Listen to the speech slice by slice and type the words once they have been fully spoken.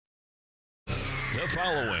The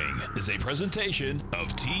following is a presentation of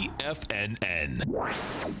TFNN.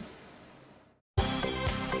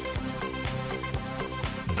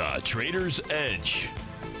 The Trader's Edge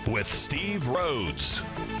with Steve Rhodes.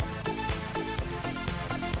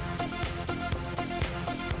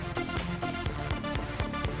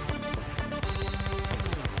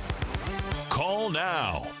 Call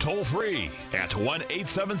now, toll free at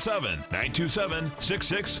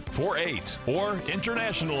 1-877-927-6648 or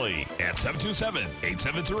internationally at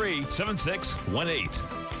 727-873-7618.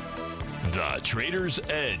 The Trader's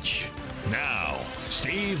Edge. Now,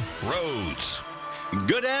 Steve Rhodes.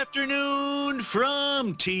 Good afternoon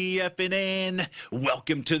from TFNN.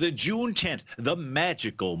 Welcome to the June 10th, the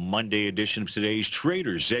magical Monday edition of today's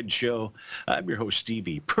Trader's Edge show. I'm your host,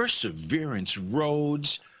 Stevie Perseverance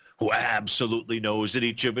Rhodes, who absolutely knows that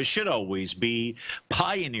each of us should always be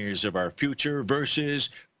pioneers of our future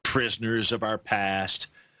versus prisoners of our past.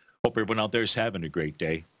 Hope everyone out there is having a great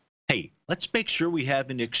day. Hey, let's make sure we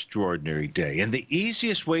have an extraordinary day. And the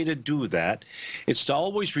easiest way to do that is to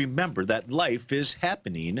always remember that life is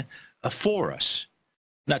happening for us,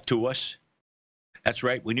 not to us. That's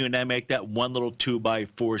right. When you and I make that one little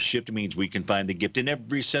 2x4 shift, it means we can find the gift in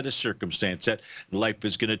every set of circumstance that life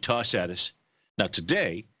is going to toss at us. Now,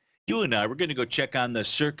 today, you and I, we're going to go check on the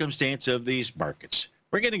circumstance of these markets.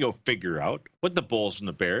 We're going to go figure out what the bulls and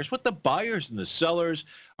the bears, what the buyers and the sellers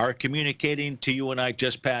are communicating to you and I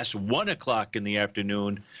just past 1 o'clock in the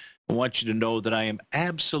afternoon. I want you to know that I am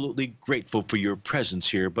absolutely grateful for your presence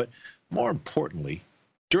here, but more importantly,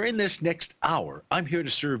 during this next hour, I'm here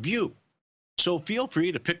to serve you. So feel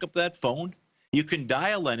free to pick up that phone. You can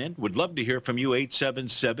dial in. Would love to hear from you,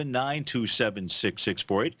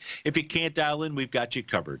 877-927-6648. If you can't dial in, we've got you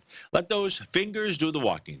covered. Let those fingers do the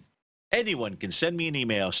walking. Anyone can send me an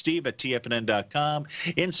email, steve@tfnn.com.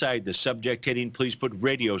 Inside the subject heading, please put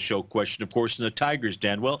radio show question, of course, in the Tiger's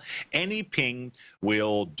Den. Well, any ping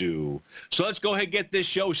will do. So let's go ahead and get this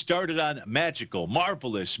show started on magical,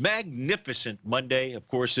 marvelous, magnificent Monday. Of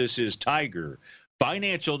course, this is Tiger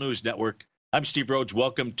Financial News Network. I'm Steve Rhodes.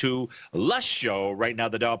 Welcome to Lush Show. Right now,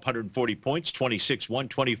 the Dow up 140 points,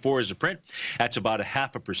 26,124 is a print. That's about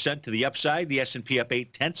 0.5% to the upside. The S&P up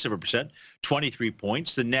 0.8%, 23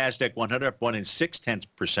 points. The Nasdaq 100 up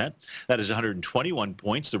 1.6%. That is 121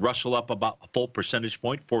 points. The Russell up about a full percentage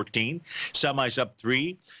point, 14. Semis up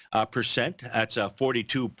 3%. That's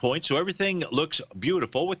 42 points. So everything looks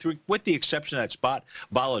beautiful, with the exception of that spot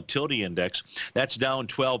volatility index. That's down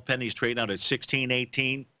 12 pennies, trading out at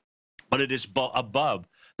 16.18. But it is above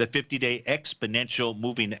the 50-day exponential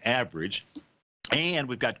moving average. And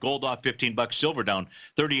we've got gold off $15, silver down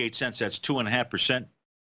 38 cents. That's 2.5%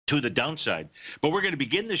 to the downside. But we're going to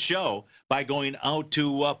begin the show by going out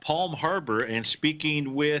to Palm Harbor and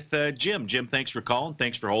speaking with Jim. Jim, thanks for calling.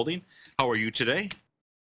 Thanks for holding. How are you today?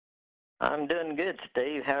 I'm doing good,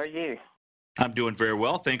 Steve. How are you? I'm doing very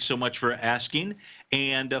well. Thanks so much for asking.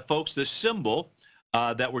 And, folks, the symbol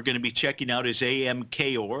that we're going to be checking out is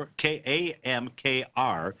AMKR,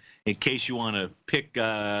 in case you want to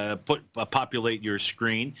populate your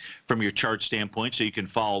screen from your chart standpoint so you can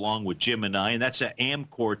follow along with Jim and I. And that's an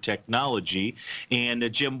Amcor technology. And,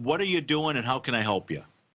 Jim, what are you doing and how can I help you?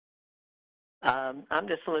 I'm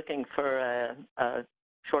just looking for a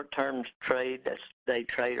short-term trade, a day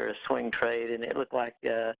trade or a swing trade, and it looked like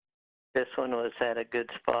this one was at a good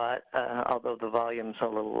spot, although the volume's a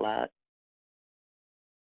little light.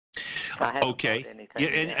 Okay. Yeah,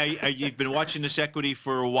 and you've been watching this equity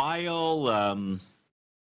for a while?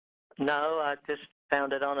 No, I just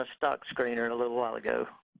found it on a stock screener a little while ago.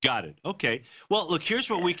 Got it. Okay. Well, look, here's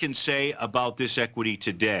what we can say about this equity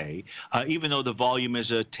today. Even though the volume is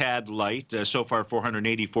a tad light, so far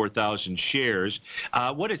 484,000 shares,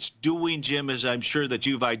 what it's doing, Jim, is I'm sure that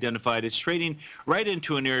you've identified, it's trading right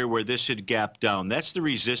into an area where this had gapped down. That's the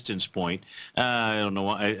resistance point. I don't know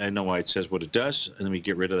why. I know why it says what it does. Let me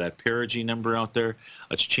get rid of that perigee number out there.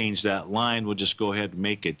 Let's change that line. We'll just go ahead and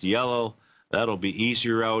make it yellow. That'll be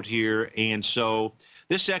easier out here. And so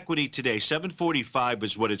this equity today, 745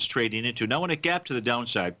 is what it's trading into. Now, when it gapped to the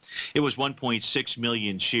downside, it was 1.6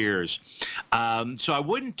 million shares. So I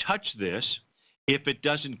wouldn't touch this if it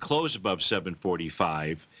doesn't close above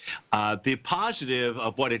 745. The positive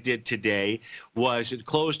of what it did today was it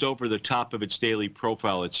closed over the top of its daily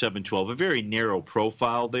profile at 712, a very narrow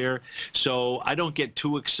profile there. So I don't get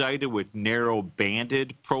too excited with narrow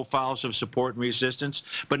banded profiles of support and resistance,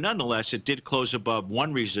 but nonetheless, it did close above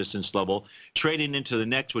one resistance level, trading into the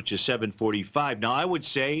next, which is 745. Now, I would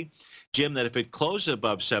say Jim, that if it closes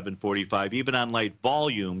above 745, even on light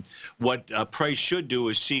volume, what price should do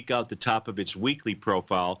is seek out the top of its weekly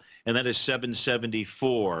profile, and that is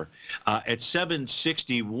 774. At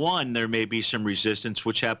 761, there may be some resistance,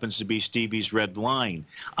 which happens to be Stevie's red line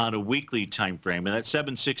on a weekly time frame. And that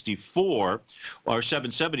 764 or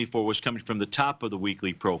 774 was coming from the top of the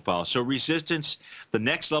weekly profile. So resistance, the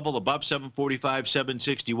next level above 745,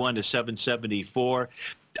 761 to 774.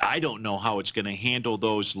 I don't know how it's going to handle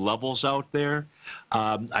those levels out there.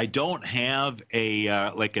 I don't have a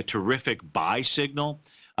like a terrific buy signal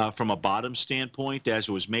from a bottom standpoint as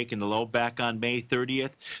it was making the low back on May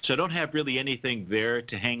 30th. So I don't have really anything there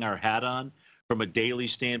to hang our hat on from a daily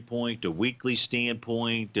standpoint, a weekly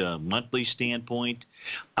standpoint, a monthly standpoint.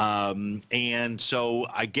 And so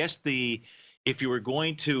I guess if you were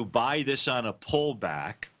going to buy this on a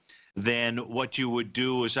pullback, then what you would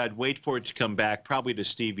do is I'd wait for it to come back probably to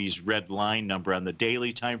Stevie's red line number on the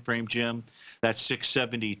daily time frame, Jim. That's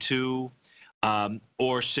 672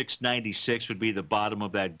 or 696 would be the bottom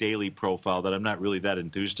of that daily profile that I'm not really that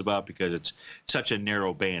enthused about because it's such a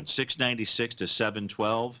narrow band. 696 to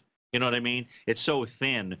 712. You know what I mean? It's so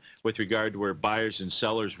thin with regard to where buyers and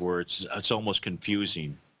sellers were. It's almost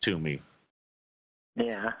confusing to me.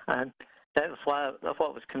 Yeah, that's what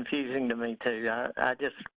was confusing to me too. I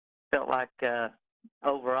just felt like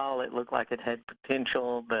overall it looked like it had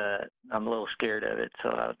potential, but I'm a little scared of it,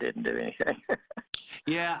 so I didn't do anything.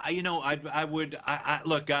 Yeah, I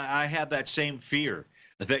have that same fear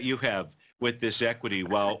that you have with this equity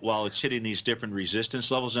while it's hitting these different resistance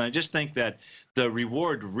levels. And I just think that the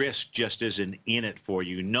reward risk just isn't in it for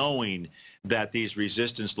you, knowing that these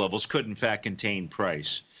resistance levels could in fact contain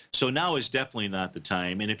price. So now is definitely not the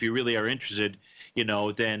time. And if you really are interested,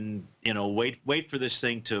 then wait for this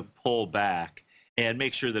thing to pull back and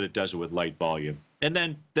make sure that it does it with light volume. And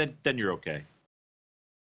then you're okay.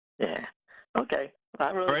 Yeah. Okay.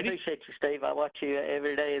 I really Alrighty. appreciate you, Steve. I watch you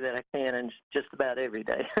every day that I can, and just about every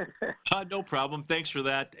day. No problem. Thanks for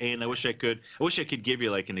that. And I wish I could give you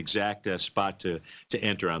like an exact spot to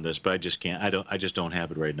enter on this, but I just can't. I just don't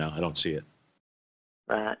have it right now. I don't see it.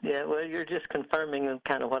 Right. Yeah. Well, you're just confirming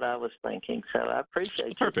kind of what I was thinking. So I appreciate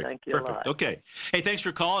you. Perfect. Thank you a lot. Okay. Hey, thanks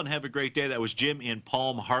for calling. Have a great day. That was Jim in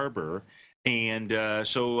Palm Harbor. And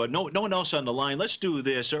so no one else on the line. Let's do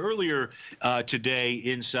this. Earlier today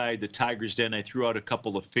inside the Tiger's Den, I threw out a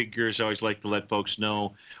couple of figures. I always like to let folks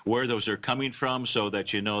know where those are coming from so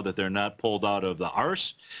that you know that they're not pulled out of the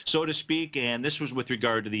arse, so to speak. And this was with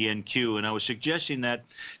regard to the NQ. And I was suggesting that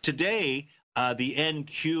today the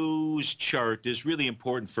NQ's chart is really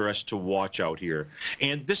important for us to watch out here.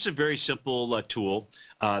 And this is a very simple tool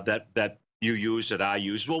that you use, that I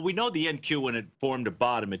use. Well, we know the NQ, when it formed a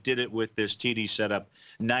bottom, it did it with this TD setup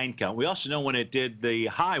 9 count. We also know when it did the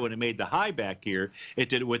high, when it made the high back here, it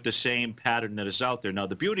did it with the same pattern that is out there. Now,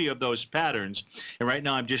 the beauty of those patterns, and right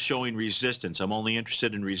now I'm just showing resistance. I'm only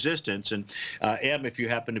interested in resistance. And Em, if you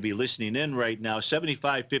happen to be listening in right now,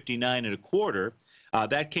 75.59 1/4.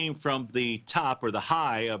 That came from the top or the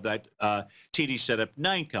high of that TD setup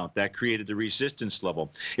 9 count. That created the resistance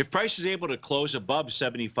level. If price is able to close above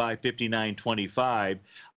 75.59.25,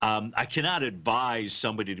 I cannot advise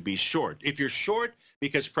somebody to be short. If you're short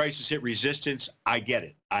because prices hit resistance, I get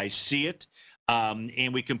it. I see it.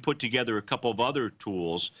 And we can put together a couple of other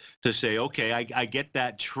tools to say, okay, I get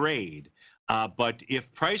that trade. But if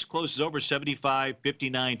price closes over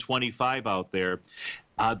 75.59.25 out there,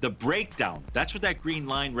 the breakdown, that's what that green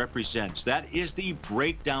line represents. That is the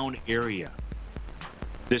breakdown area.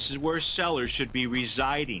 This is where sellers should be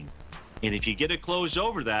residing. And if you get a close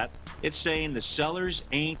over that, it's saying the sellers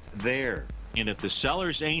ain't there. And if the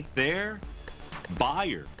sellers ain't there,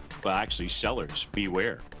 sellers,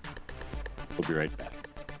 beware. We'll be right back.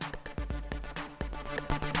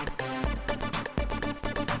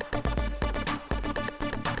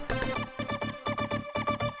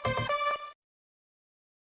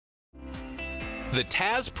 The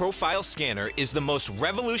TAS Profile Scanner is the most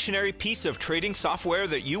revolutionary piece of trading software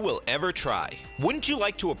that you will ever try. Wouldn't you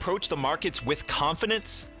like to approach the markets with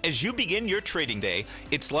confidence? As you begin your trading day,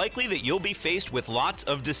 it's likely that you'll be faced with lots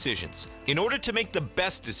of decisions. In order to make the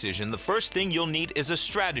best decision, the first thing you'll need is a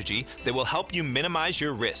strategy that will help you minimize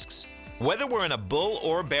your risks. Whether we're in a bull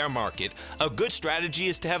or bear market, a good strategy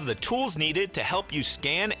is to have the tools needed to help you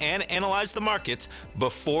scan and analyze the markets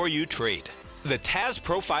before you trade. The TAS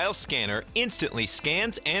Profile Scanner instantly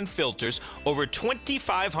scans and filters over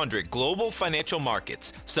 2,500 global financial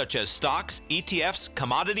markets, such as stocks, ETFs,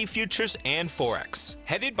 commodity futures, and Forex.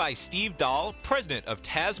 Headed by Steve Dahl, president of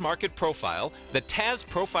TAS Market Profile, the TAS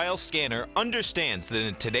Profile Scanner understands that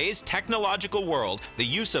in today's technological world, the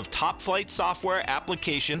use of top-flight software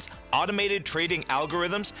applications, automated trading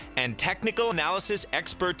algorithms, and technical analysis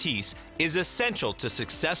expertise is essential to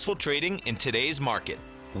successful trading in today's market.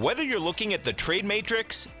 Whether you're looking at the trade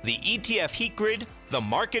matrix, the ETF heat grid, the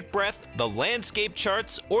market breadth, the landscape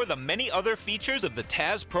charts, or the many other features of the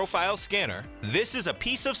TAS Profile Scanner, this is a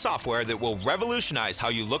piece of software that will revolutionize how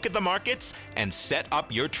you look at the markets and set up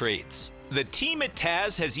your trades. The team at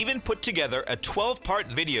TAS has even put together a 12-part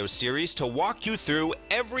video series to walk you through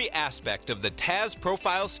every aspect of the TAS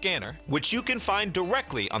Profile Scanner, which you can find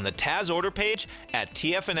directly on the TAS order page at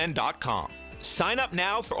TFNN.com. Sign up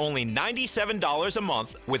now for only $97 a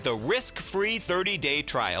month with a risk-free 30-day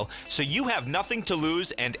trial, so you have nothing to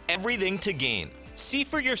lose and everything to gain. See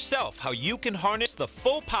for yourself how you can harness the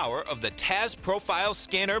full power of the TAS Profile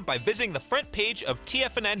Scanner by visiting the front page of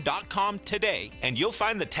TFNN.com today, and you'll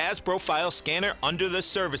find the TAS Profile Scanner under the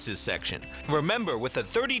Services section. Remember, with a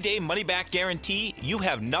 30-day money-back guarantee, you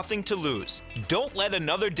have nothing to lose. Don't let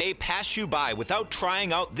another day pass you by without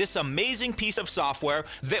trying out this amazing piece of software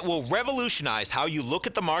that will revolutionize how you look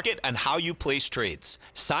at the market and how you place trades.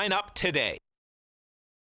 Sign up today.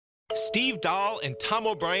 Steve Dahl and Tom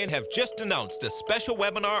O'Brien have just announced a special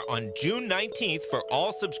webinar on June 19th for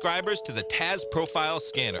all subscribers to the TAS Profile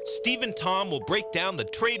Scanner. Steve and Tom will break down the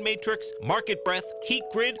trade matrix, market breadth, heat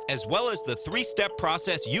grid, as well as the 3-step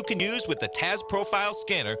process you can use with the TAS Profile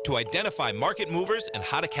Scanner to identify market movers and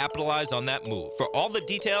how to capitalize on that move. For all the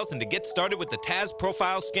details and to get started with the TAS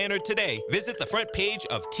Profile Scanner today, visit the front page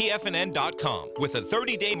of TFNN.com. With a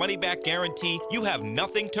 30-day money-back guarantee, you have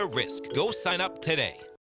nothing to risk. Go sign up today.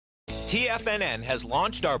 TFNN has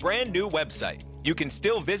launched our brand new website. You can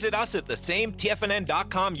still visit us at the same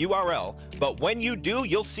TFNN.com URL, but when you do,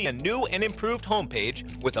 you'll see a new and improved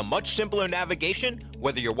homepage with a much simpler navigation,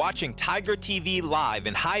 whether you're watching Tiger TV live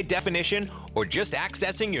in high definition or just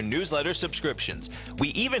accessing your newsletter subscriptions. We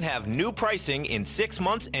even have new pricing in 6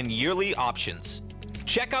 months and yearly options.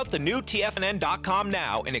 Check out the new TFNN.com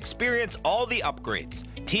now and experience all the upgrades.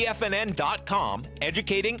 TFNN.com,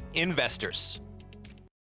 educating investors.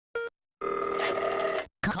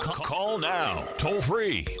 Call now, toll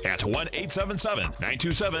free at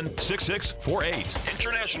 1-877-927-6648.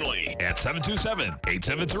 Internationally at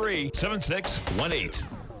 727-873-7618.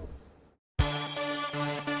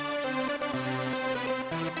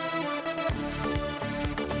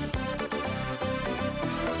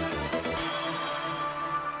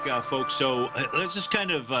 Folks, so let's just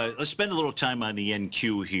kind of let's spend a little time on the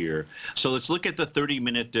NQ here. So let's look at the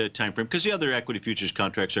 30-minute time frame, because the other equity futures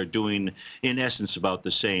contracts are doing, in essence, about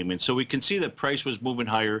the same. And so we can see that price was moving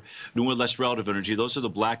higher, doing less relative energy. Those are the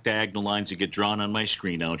black diagonal lines that get drawn on my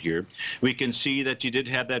screen out here. We can see that you did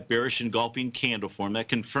have that bearish engulfing candle form that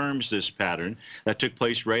confirms this pattern that took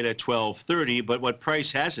place right at 12:30. But what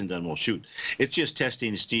price hasn't done, well, shoot, it's just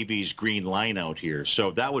testing Stevie's green line out here.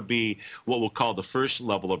 So that would be what we'll call the first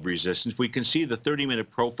level of resistance. We can see the 30-minute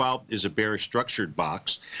profile is a bearish structured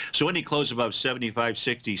box. So any close above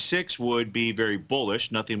 75.66 would be very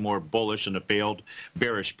bullish, nothing more bullish than a failed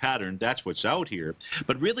bearish pattern. That's what's out here.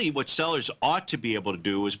 But really what sellers ought to be able to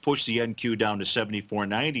do is push the NQ down to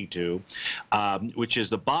 74.92, which is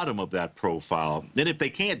the bottom of that profile. Then if they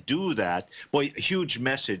can't do that, boy, a huge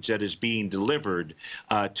message that is being delivered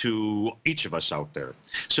to each of us out there.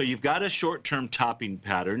 So you've got a short-term topping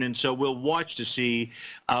pattern, and so we'll watch to see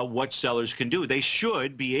what sellers can do. They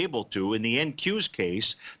should be able to, in the NQ's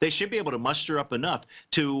case, they should be able to muster up enough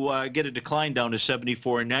to get a decline down to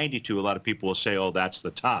 74.92. A lot of people will say, oh, that's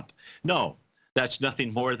the top. No. That's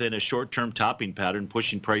nothing more than a short-term topping pattern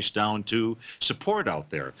pushing price down to support out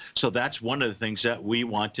there. So that's one of the things that we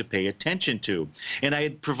want to pay attention to. And I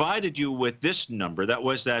had provided you with this number. That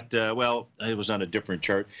was that, well, it was on a different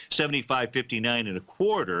chart, 75.59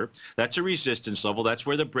 1/4. That's a resistance level. That's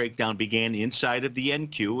where the breakdown began inside of the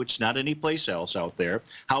NQ. It's not any place else out there.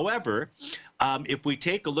 However, if we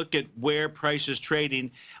take a look at where price is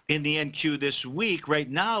trading in the NQ this week, right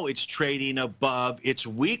now it's trading above its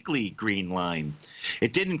weekly green line.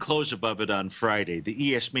 It didn't close above it on Friday.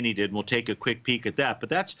 The ES Mini did, and we'll take a quick peek at that. But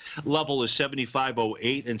that's level is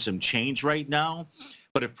 75.08 and some change right now.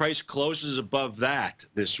 But if price closes above that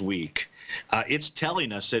this week, It's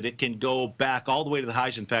telling us that it can go back all the way to the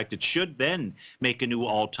highs. In fact, it should then make a new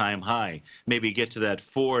all-time high, maybe get to that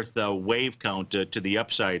fourth wave count to the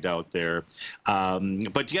upside out there.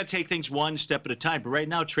 But you got to take things one step at a time. But right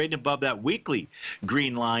now, trading above that weekly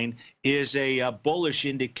green line is a bullish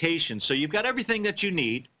indication. So you've got everything that you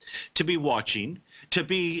need to be watching,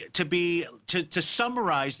 to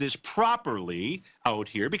summarize this properly out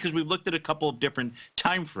here, because we've looked at a couple of different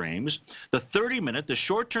time frames. The 30-minute, the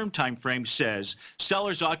short-term time frame says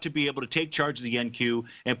sellers ought to be able to take charge of the NQ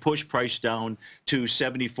and push price down to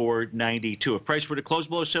 74.92. If price were to close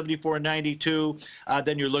below 74.92,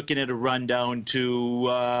 then you're looking at a run down to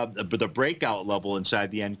the breakout level inside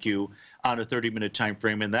the NQ on a 30-minute time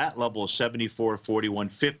frame, and that level is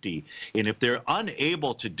 74.4150. And if they're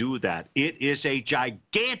unable to do that, it is a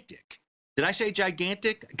gigantic, did I say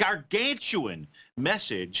gigantic? Gargantuan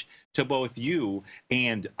message to both you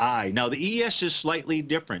and I. Now, the ES is slightly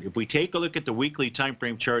different. If we take a look at the weekly time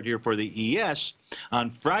frame chart here for the ES,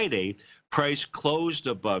 on Friday, price closed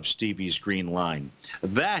above Stevie's green line.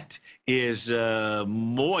 That is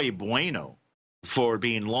muy bueno for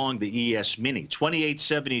being long the ES Mini.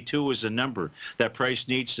 2872 is the number that price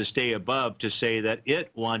needs to stay above to say that it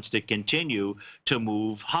wants to continue to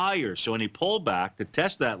move higher. So any pullback to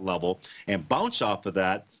test that level and bounce off of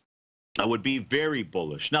that would be very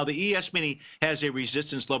bullish. Now, the ES Mini has a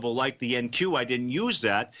resistance level like the NQ. I didn't use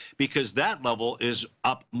that because that level is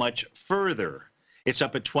up much further. It's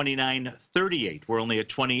up at 29.38. We're only at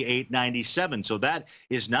 28.97. So that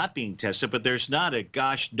is not being tested, but there's not a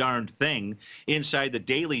gosh darned thing inside the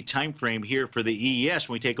daily time frame here for the ES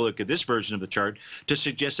when we take a look at this version of the chart to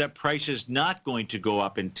suggest that price is not going to go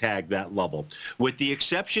up and tag that level, with the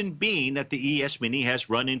exception being that the ES Mini has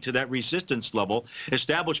run into that resistance level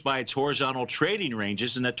established by its horizontal trading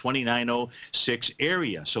ranges in that 2906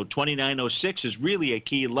 area. So 2906 is really a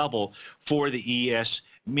key level for the ES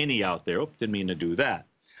Mini out there. Oh, didn't mean to do that.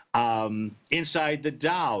 Inside the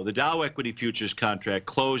Dow equity futures contract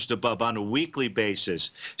closed above on a weekly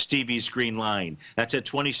basis Stevie's green line. That's at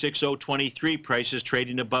 26.023. Prices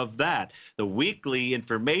trading above that. The weekly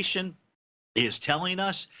information is telling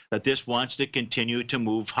us that this wants to continue to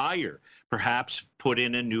move higher, perhaps put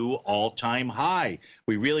in a new all-time high.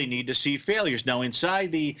 We really need to see failures. Now,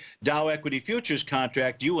 inside the Dow equity futures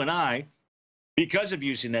contract, you and I, because of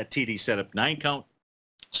using that TD setup 9 count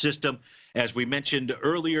system, as we mentioned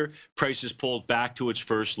earlier, prices pulled back to its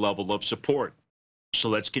first level of support. So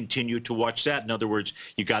let's continue to watch that. In other words,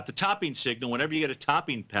 you got the topping signal. Whenever you get a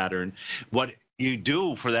topping pattern, what you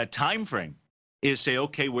do for that time frame is say,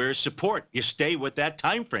 okay, where's support? You stay with that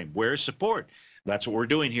time frame. Where's support? That's what we're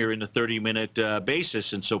doing here in the 30-minute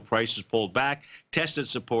basis. And so price is pulled back, tested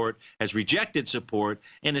support, has rejected support,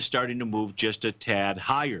 and is starting to move just a tad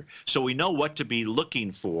higher. So we know what to be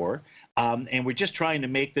looking for. And we're just trying to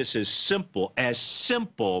make this as simple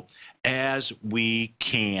as we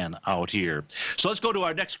can out here. So let's go to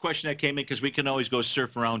our next question that came in, because we can always go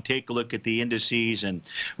surf around, take a look at the indices and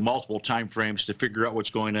multiple time frames to figure out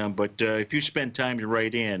what's going on. But if you spend time to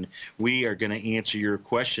write in, we are going to answer your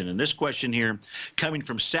question. And this question here coming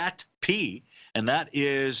from Sat P, and that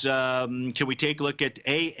is, can we take a look at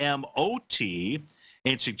AMOT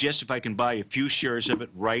and suggest if I can buy a few shares of it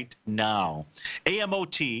right now?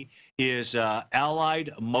 AMOT is Allied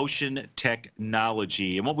Motion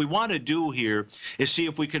Technology. And what we want to do here is see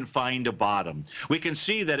if we can find a bottom. We can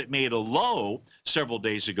see that it made a low several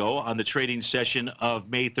days ago on the trading session of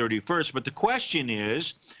May 31st. But the question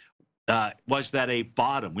is, was that a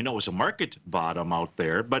bottom? We know it was a market bottom out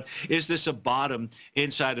there, but is this a bottom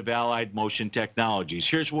inside of Allied Motion Technologies?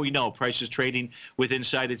 Here's what we know. Price is trading with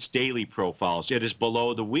inside its daily profiles. It is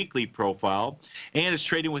below the weekly profile, and it's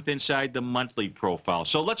trading with inside the monthly profile.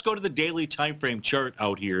 So let's go to the daily time frame chart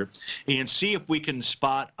out here and see if we can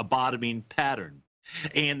spot a bottoming pattern.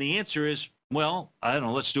 And the answer is, well, I don't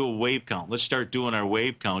know, let's do a wave count. Let's start doing our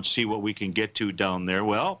wave count, see what we can get to down there.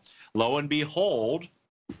 Well, lo and behold,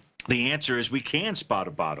 the answer is we can spot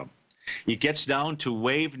a bottom. It gets down to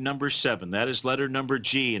wave number 7. That is letter number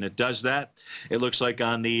G, and it does that. It looks like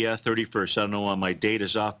on the 31st. I don't know why my date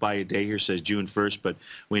is off by a day here. It says June 1st, but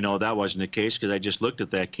we know that wasn't the case because I just looked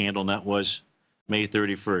at that candle, and that was May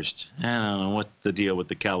 31st. I don't know what the deal with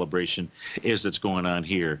the calibration is that's going on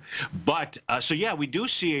here. But, so yeah, we do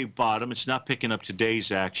see a bottom. It's not picking up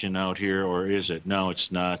today's action out here, or is it? No,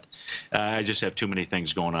 it's not. I just have too many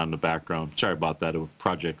things going on in the background. Sorry about that, a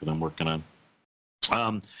project that I'm working on.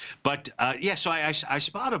 Yeah, so I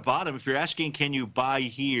spot a bottom. If you're asking, can you buy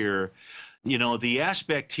here, you know, the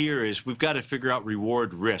aspect here is we've got to figure out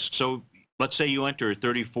reward risk. So let's say you enter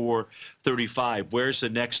 34, 35. Where's the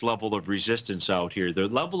next level of resistance out here? The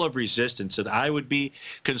level of resistance that I would be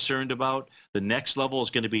concerned about, the next level is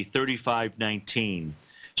going to be 35.19.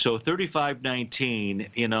 So 35.19,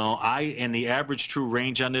 you know, and the average true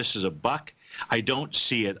range on this is $1. I don't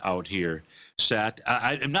see it out here, Sat.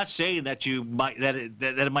 I'm not saying that you might that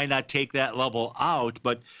it might not take that level out,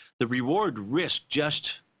 but the reward risk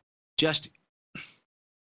just.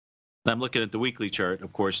 I'm looking at the weekly chart,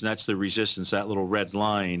 of course, and that's the resistance, that little red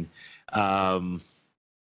line. And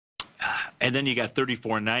then you got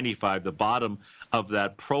 34.95, the bottom of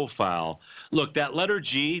that profile. Look, that letter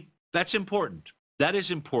G, that's important. That is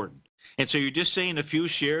important. And so you're just saying a few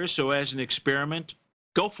shares, so as an experiment,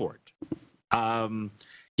 go for it.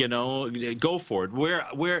 You know, go for it.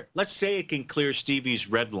 Where let's say it can clear Stevie's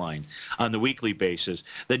red line on the weekly basis,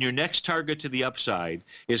 then your next target to the upside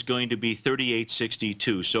is going to be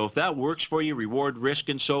 38.62. So if that works for you, reward risk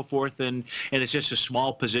and so forth, and it's just a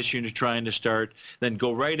small position you're trying to start, then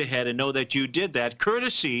go right ahead and know that you did that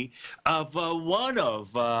courtesy of one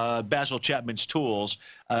of Basil Chapman's tools,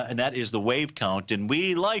 and that is the wave count. And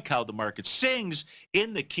we like how the market sings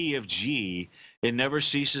in the key of G. It never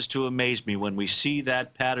ceases to amaze me when we see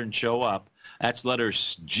that pattern show up. That's letter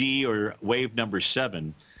G or wave number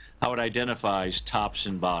 7, how it identifies tops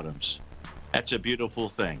and bottoms. That's a beautiful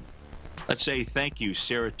thing. Let's say thank you,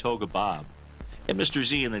 Saratoga Bob and Mr.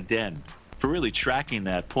 Z in the Den, for really tracking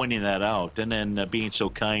that, pointing that out, and then being so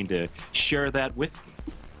kind to share that with me.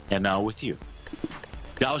 And now with you.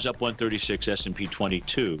 Dow's up 136, S&P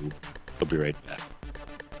 22. We'll be right back.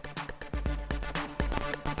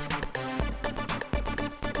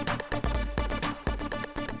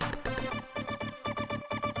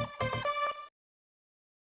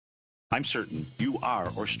 I'm certain you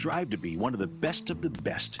are or strive to be one of the best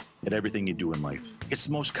at everything you do in life. It's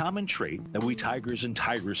the most common trait that we tigers and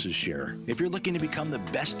tigresses share. If you're looking to become the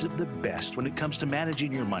best of the best when it comes to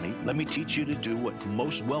managing your money, let me teach you to do what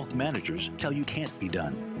most wealth managers tell you can't be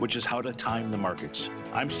done, which is how to time the markets.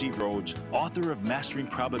 I'm Steve Rhodes, author of Mastering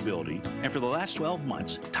Probability, and for the last 12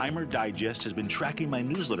 months, Timer Digest has been tracking my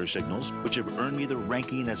newsletter signals, which have earned me the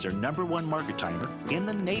ranking as their #1 market timer in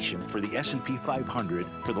the nation for the S&P 500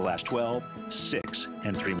 for the last 12, 6,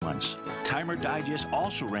 and 3 months. Timer Digest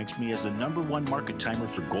also ranks me as the #1 market timer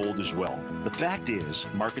for gold as well. The fact is,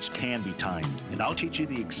 markets can be timed, and I'll teach you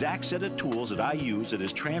the exact set of tools that I use that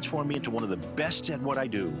has transformed me into one of the best at what I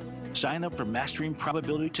do. Sign up for Mastering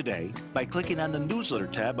Probability today by clicking on the newsletter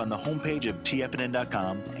tab on the homepage of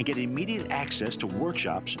TFNN.com and get immediate access to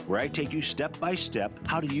workshops where I take you step by step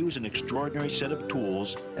how to use an extraordinary set of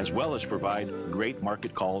tools as well as provide great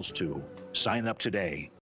market calls too. Sign up today.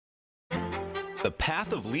 The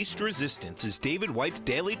Path of Least Resistance is David White's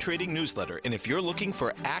daily trading newsletter, and if you're looking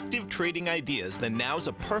for active trading ideas, then now's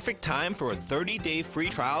a perfect time for a 30-day free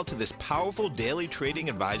trial to this powerful daily trading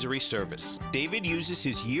advisory service. David uses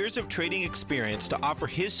his years of trading experience to offer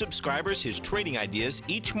his subscribers his trading ideas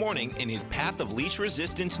each morning in his Path of Least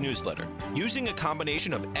Resistance newsletter. Using a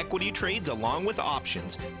combination of equity trades along with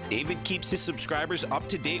options, David keeps his subscribers up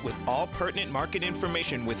to date with all pertinent market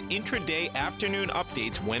information with intraday afternoon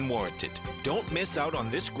updates when warranted. Don't miss out on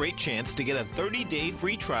this great chance to get a 30-day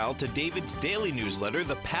free trial to David's daily newsletter,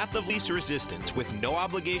 The Path of Least Resistance, with no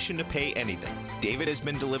obligation to pay anything. David has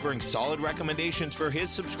been delivering solid recommendations for his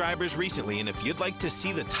subscribers recently, and if you'd like to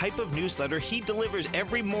see the type of newsletter he delivers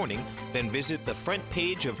every morning, then visit the front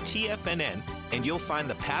page of TFNN and you'll find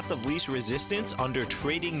The Path of Least Resistance under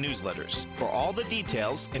Trading Newsletters. For all the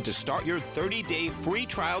details and to start your 30-day free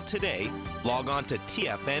trial today, log on to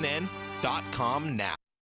TFNN.com now.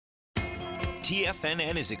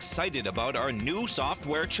 TFNN is excited about our new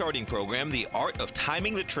software charting program, The Art of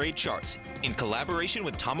Timing the Trade Charts. In collaboration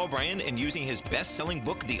with Tom O'Brien and using his best-selling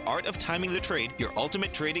book, The Art of Timing the Trade, Your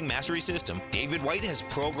Ultimate Trading Mastery System, David White has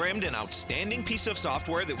programmed an outstanding piece of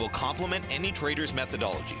software that will complement any trader's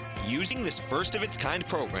methodology. Using this first-of-its-kind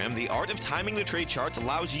program, The Art of Timing the Trade Charts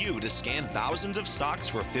allows you to scan thousands of stocks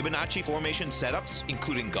for Fibonacci formation setups,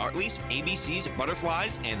 including Gartley's, ABC's,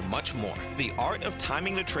 butterflies, and much more. The Art of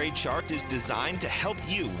Timing the Trade Charts is designed to help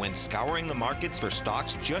you when scouring the markets for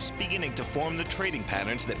stocks just beginning to form the trading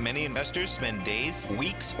patterns that many investors spend days,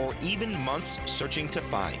 weeks, or even months searching to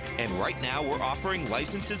find. And right now, we're offering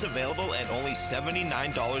licenses available at only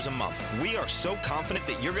 $79 a month. We are so confident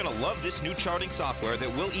that you're going to love this new charting software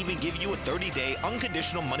that will even give you a 30-day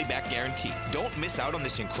unconditional money-back guarantee. Don't miss out on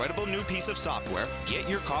this incredible new piece of software. Get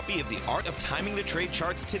your copy of The Art of Timing the Trade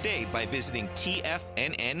Charts today by visiting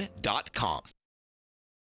TFNN.com.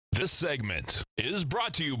 This segment is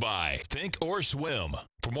brought to you by Think or Swim.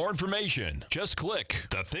 For more information, just click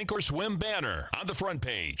the Think or Swim banner on the front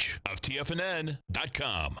page of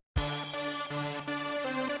TFNN.com.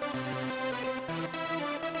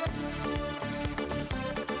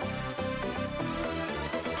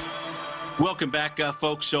 Welcome back,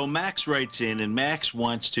 folks. So Max writes in, and Max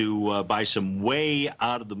wants to buy some way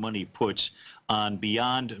out of the money puts on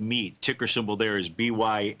Beyond Meat. Ticker symbol there is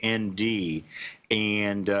BYND.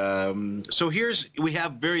 And so we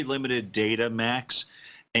have very limited data, Max.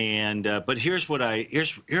 And but here's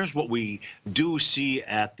what we do see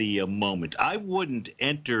at the moment. I wouldn't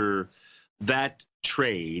enter that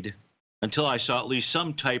trade until I saw at least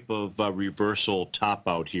some type of reversal top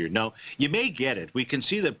out here. Now, you may get it. We can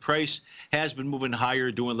see that price has been moving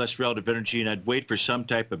higher, doing less relative energy, and I'd wait for some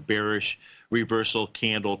type of bearish reversal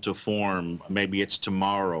candle to form. Maybe it's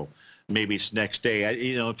tomorrow. Maybe it's next day.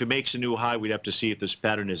 If it makes a new high, we'd have to see if this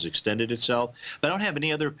pattern has extended itself. But I don't have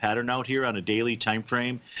any other pattern out here on a daily time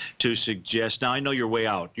frame to suggest. Now, I know you're way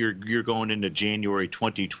out. You're going into January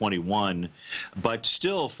 2021. But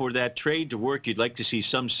still, for that trade to work, you'd like to see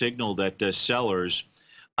some signal that the sellers,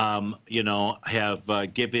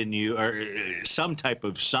 have given you some type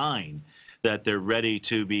of sign that they're ready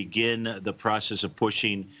to begin the process of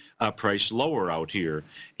pushing price lower out here.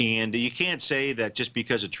 And you can't say that just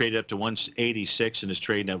because it traded up to 186 and is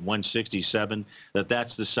trading at 167,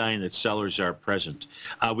 that's the sign that sellers are present.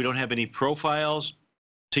 We don't have any profiles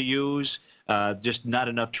to use, just not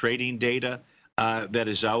enough trading data that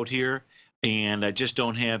is out here. And I just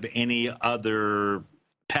don't have any other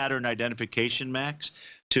pattern identification, Max,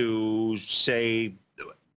 to say,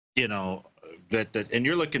 and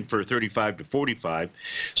you're looking for 35 to 45,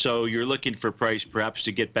 so you're looking for price perhaps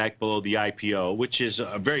to get back below the IPO, which is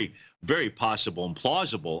a very, very possible and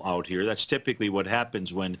plausible out here. That's typically what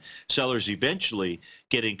happens when sellers eventually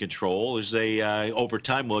get in control, is they over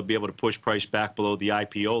time will be able to push price back below the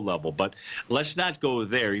IPO level. But let's not go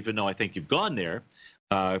there, even though I think you've gone there.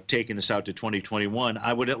 Taking us out to 2021,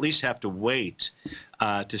 I would at least have to wait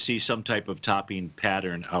to see some type of topping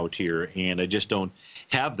pattern out here, and I just don't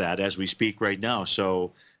have that as we speak right now.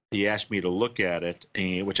 So he asked me to look at it,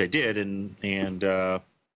 which I did, and so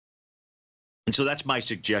that's my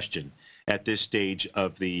suggestion at this stage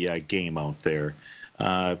of the game out there.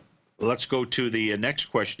 Let's go to the next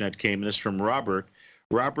question that came. This is from Robert.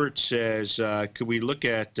 Robert says, could we look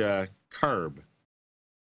at CARB?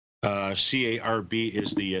 CARB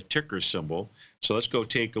is the ticker symbol. So let's go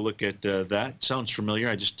take a look at that. Sounds familiar.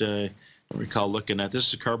 I just don't recall looking at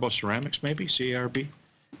this. Is Carbo Ceramics, maybe? CARB?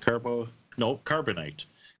 Carbonite.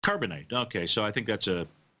 Okay, so I think that's a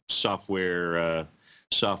software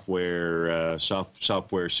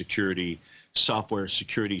security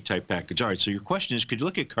type package. All right, so your question is, could you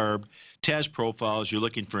look at CARB, TAS profiles, you're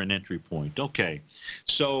looking for an entry point. Okay,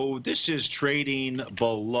 so this is trading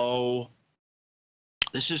below.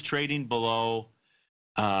 It's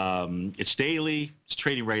daily. It's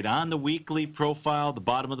trading right on the weekly profile. The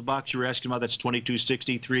bottom of the box you're asking about, that's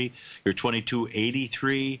 2263. You're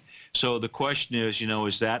 2283. So the question is,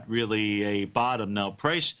 is that really a bottom? Now,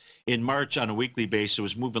 price in March on a weekly basis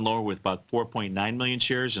was moving lower with about 4.9 million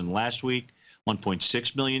shares, and last week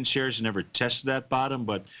 1.6 million shares. Never tested that bottom,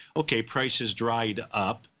 but okay, price has dried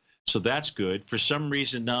up, so that's good. For some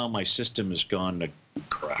reason now my system has gone to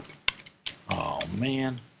crap. Oh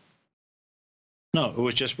man. No, it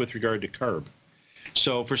was just with regard to CARB.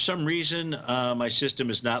 So for some reason, my system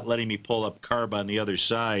is not letting me pull up CARB on the other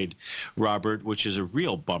side, Robert, which is a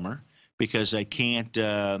real bummer, because I can't,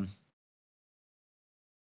 because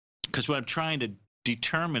what I'm trying to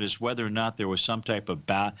determine is whether or not there was some type of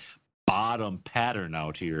bottom pattern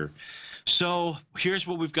out here. So here's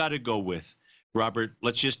what we've got to go with. Robert,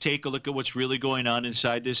 let's just take a look at what's really going on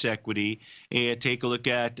inside this equity and take a look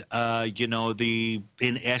at, the,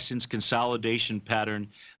 in essence, consolidation pattern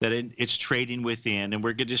that it's trading within. And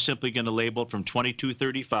we're just simply going to label it from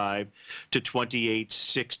 2235 to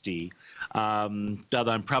 2860. Although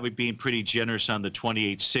I'm probably being pretty generous on the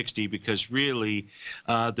 2860 because really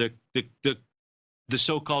the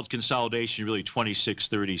so-called consolidation, really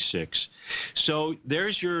 2636. So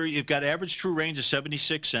you've got average true range of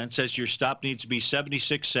 76 cents. As your stop needs to be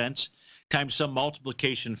 76 cents times some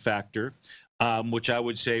multiplication factor, which I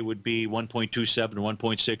would say would be 1.27 to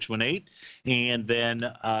 1.618. And then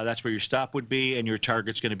that's where your stop would be, and your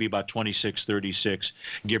target's going to be about 2636,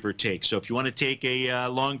 give or take. So if you want to take a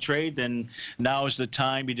long trade, then now is the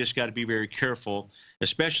time. You just got to be very careful,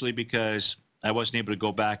 especially because I wasn't able to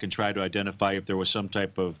go back and try to identify if there was some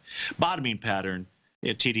type of bottoming pattern,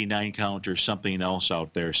 a TD9 count or something else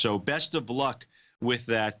out there. So best of luck with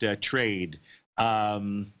that trade.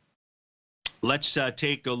 Let's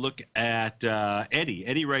take a look at Eddie.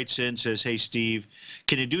 Eddie writes in, says, hey, Steve,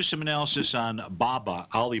 can you do some analysis on BABA,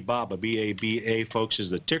 Alibaba, B-A-B-A, folks,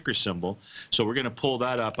 is the ticker symbol. So we're going to pull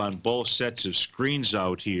that up on both sets of screens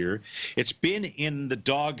out here. It's been in the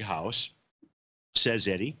doghouse, says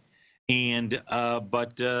Eddie, and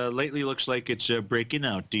but lately looks like it's breaking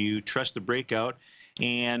out. Do you trust the breakout?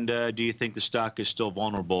 And do you think the stock is still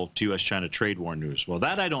vulnerable to U.S.-China trade war news? Well,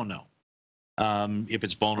 that I don't know. If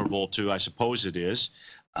it's vulnerable to, I suppose it is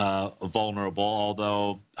vulnerable,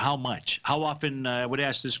 although how much? How often, I would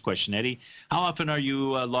ask this question, Eddie, how often are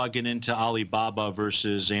you logging into Alibaba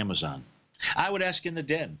versus Amazon? I would ask in the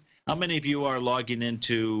den, how many of you are logging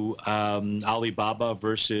into Alibaba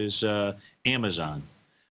versus Amazon?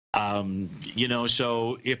 You know,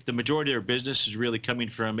 so if the majority of their business is really coming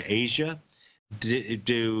from Asia,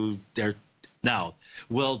 now,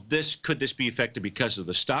 could this be affected because of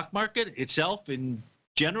the stock market itself in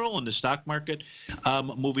general, and the stock market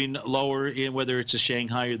moving lower, in whether it's a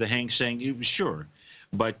Shanghai or the Hang Seng? Sure,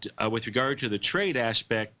 but with regard to the trade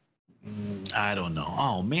aspect, I don't know.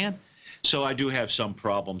 Oh man, so I do have some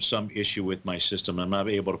problem, some issue with my system. I'm not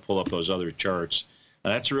able to pull up those other charts.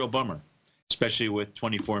 That's a real bummer, especially with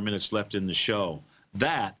 24 minutes left in the show.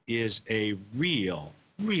 That is a real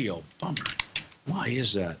bummer. Why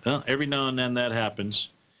is that? Well, every now and then that happens,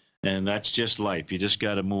 and that's just life. You just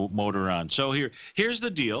got to motor on. So here's the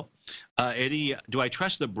deal, Eddie. Do I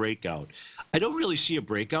trust the breakout? I don't really see a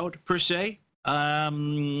breakout per se.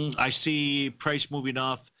 I see price moving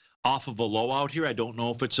off of a low out here. I don't know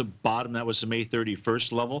if it's a bottom. That was the May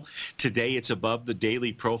 31st level. Today it's above the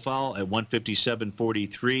daily profile at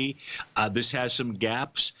 157.43. This has some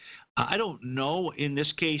gaps. I don't know in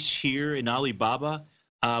this case here in Alibaba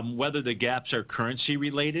whether the gaps are currency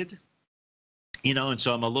related, you know, and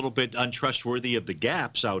so I'm a little bit untrustworthy of the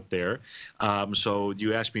gaps out there. So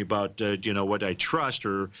you asked me about, you know, what I trust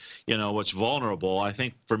or, you know, what's vulnerable. I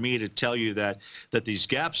think for me to tell you that these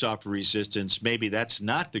gaps offer resistance, maybe that's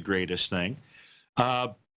not the greatest thing.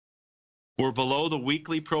 We're below the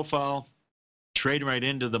weekly profile, trading right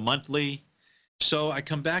into the monthly. So I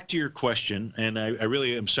come back to your question, and I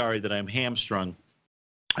really am sorry that I'm hamstrung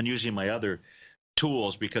on using my other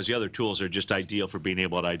tools, because the other tools are just ideal for being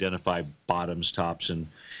able to identify bottoms, tops, and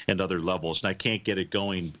other levels. And I can't get it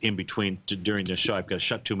going in between during the show. I've got to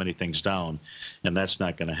shut too many things down, and that's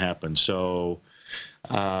not going to happen. So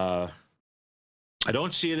I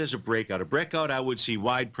don't see it as a breakout. A breakout, I would see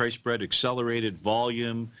wide price spread, accelerated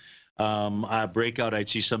volume. A breakout, I'd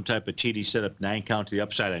see some type of TD setup 9 count to the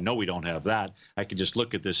upside. I know we don't have that. I can just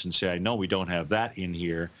look at this and say, I know we don't have that in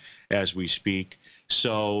here as we speak.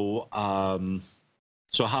 So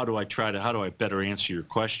so how do I better answer your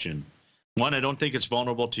question? One, I don't think it's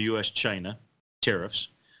vulnerable to U.S.-China tariffs.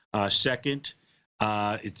 Second,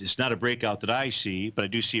 it's not a breakout that I see, but I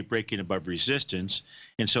do see it breaking above resistance.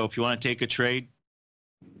 And so if you want to take a trade,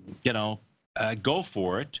 you know, go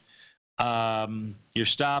for it. Your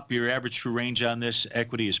stop, your average true range on this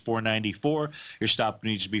equity is 494. Your stop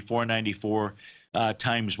needs to be 494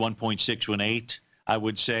 times 1.618. I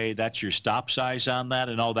would say that's your stop size on that,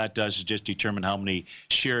 and all that does is just determine how many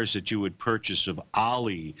shares that you would purchase of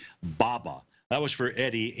Alibaba. That was for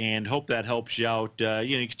Eddie, and hope that helps you out. You know,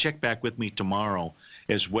 you can check back with me tomorrow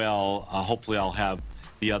as well. Hopefully I'll have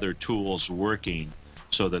the other tools working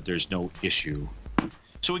so that there's no issue.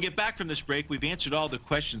 So we get back from this break. We've answered all the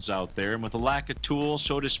questions out there, and with a lack of tools,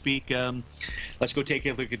 so to speak, let's go take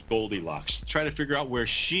a look at Goldilocks. Try to figure out where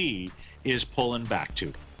she is pulling back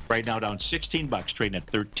to. Right now down $16, trading at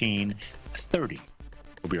 $13.30.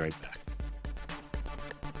 We'll be right back.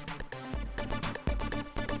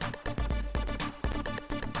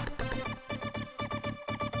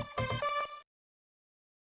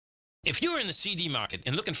 If you're in the CD market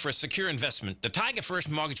and looking for a secure investment, the Tiger First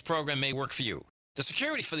Mortgage Program may work for you. The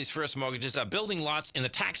security for these first mortgages are building lots in the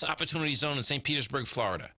Tax Opportunity Zone in St. Petersburg,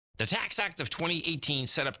 Florida. The Tax Act of 2018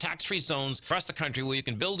 set up tax-free zones across the country where you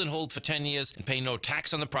can build and hold for 10 years and pay no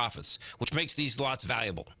tax on the profits, which makes these lots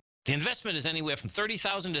valuable. The investment is anywhere from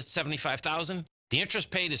 $30,000 to $75,000. The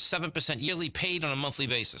interest paid is 7% yearly, paid on a monthly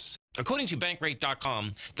basis. According to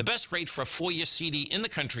Bankrate.com, the best rate for a 4-year CD in the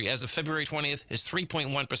country as of February 20th is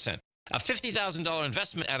 3.1%. A $50,000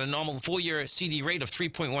 investment at a normal 4-year CD rate of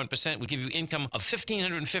 3.1% would give you income of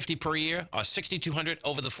 $1,550 per year or $6,200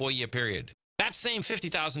 over the 4-year period. That same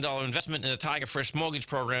 $50,000 investment in the Tiger First Mortgage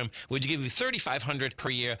Program would give you $3,500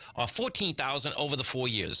 per year or $14,000 over the 4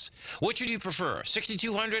 years. Which would you prefer,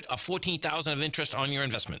 $6,200 or $14,000 of interest on your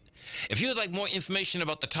investment? If you would like more information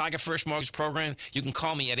about the Tiger First Mortgage Program, you can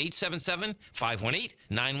call me at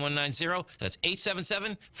 877-518-9190. That's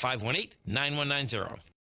 877-518-9190.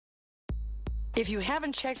 If you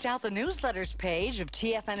haven't checked out the newsletters page of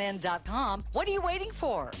TFNN.com, what are you waiting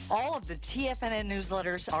for? All of the TFNN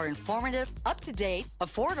newsletters are informative, up-to-date,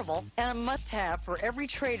 affordable, and a must-have for every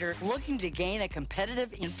trader looking to gain a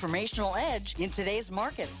competitive informational edge in today's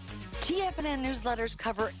markets. TFNN newsletters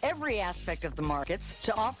cover every aspect of the markets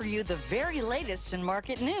to offer you the very latest in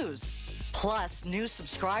market news. Plus, new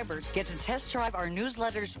subscribers get to test drive our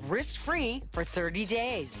newsletters risk-free for 30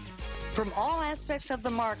 days. From all aspects of the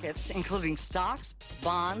markets, including stocks,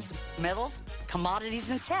 bonds, metals,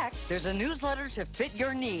 commodities, and tech, there's a newsletter to fit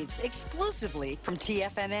your needs exclusively from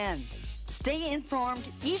TFNN. Stay informed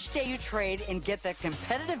each day you trade and get that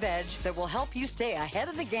competitive edge that will help you stay ahead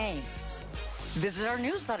of the game. Visit our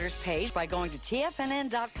newsletters page by going to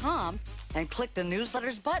TFNN.com and click the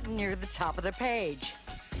newsletters button near the top of the page.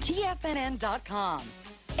 TFNN.com,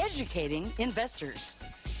 educating investors.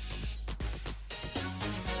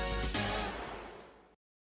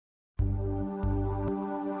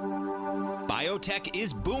 Biotech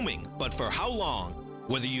is booming, but for how long?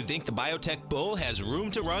 Whether you think the biotech bull has room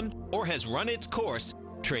to run or has run its course,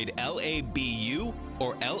 trade LABU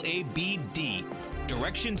or LABD,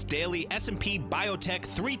 Directions Daily S&P Biotech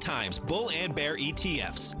 3 times bull and bear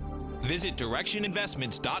ETFs. Visit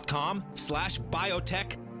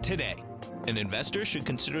directioninvestments.com/biotech today. An investor should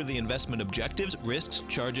consider the investment objectives, risks,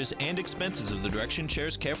 charges, and expenses of the Direction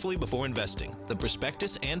shares carefully before investing. The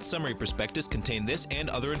prospectus and summary prospectus contain this and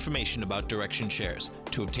other information about Direction shares.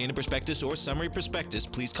 To obtain a prospectus or summary prospectus,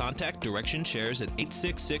 please contact Direction shares at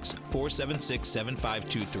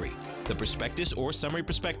 866-476-7523. The prospectus or summary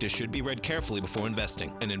prospectus should be read carefully before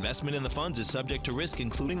investing. An investment in the funds is subject to risk,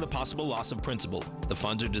 including the possible loss of principal. The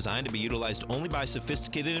funds are designed to be utilized only by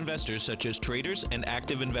sophisticated investors such as traders and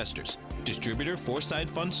active investors. Distributor Foreside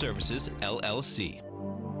Fund Services, LLC.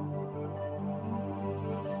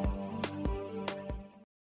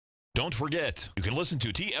 Don't forget, you can listen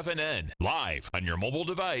to TFNN live on your mobile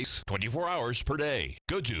device 24 hours per day.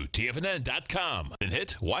 Go to TFNN.com, then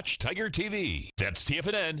hit Watch Tiger TV. That's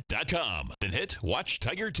TFNN.com, then hit Watch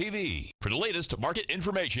Tiger TV for the latest market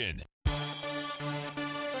information.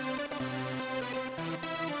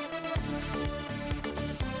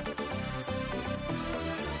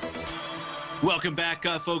 Welcome back,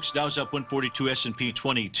 folks. Dow's up 142, S&P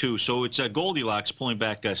 22. So it's Goldilocks pulling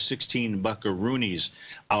back 16 buckaroonies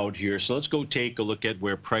out here. So let's go take a look at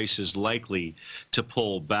where price is likely to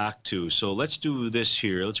pull back to. So let's do this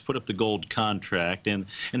here. Let's put up the gold contract. And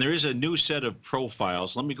there is a new set of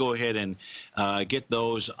profiles. Let me go ahead and get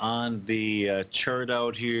those on the chart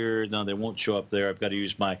out here. No, they won't show up there. I've got to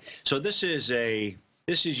use my. So this is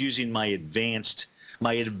using my advanced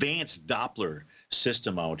Doppler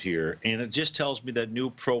system out here, and it just tells me that new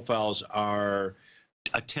profiles are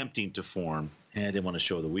attempting to form. And I didn't want to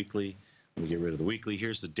show the weekly. Let me get rid of the weekly.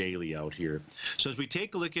 Here's the daily out here. So as we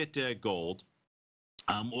take a look at gold,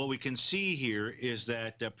 what we can see here is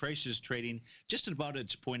that price is trading just about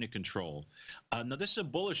its point of control. Now, this is a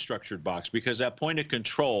bullish structured box because that point of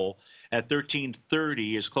control at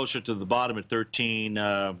 1330 is closer to the bottom at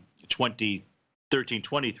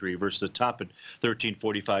 1323 versus the top at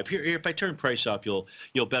 1345. Here, if I turn price off, you'll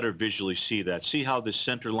better visually see that. See how the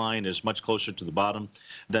center line is much closer to the bottom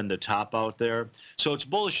than the top out there? So it's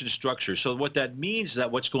bullish in structure. So what that means is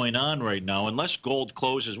that what's going on right now, unless gold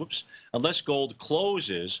closes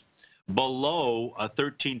below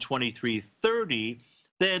 1323.30,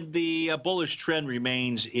 then the bullish trend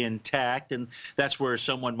remains intact, and that's where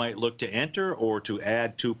someone might look to enter or to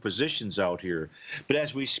add two positions out here. But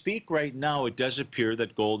as we speak right now, it does appear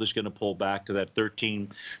that gold is going to pull back to that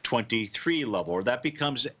 1323 level, or that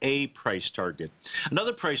becomes a price target.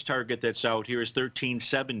 Another price target that's out here is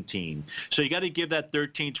 1317. So you got to give that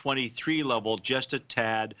 1323 level just a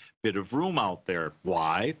tad bit of room out there.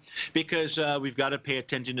 Why? Because we've got to pay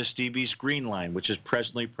attention to Stevie's green line, which is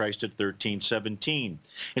presently priced at 1317.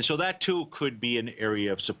 And so that too could be an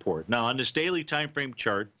area of support. Now on this daily time frame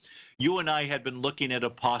chart, you and I had been looking at a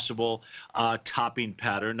possible topping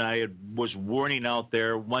pattern. I was warning out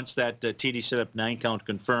there once that TD setup 9 count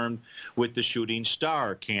confirmed with the shooting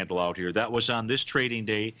star candle out here. That was on this trading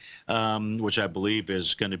day, which I believe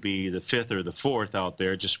is going to be the 5th or the 4th out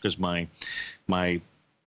there, just because my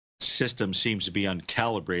system seems to be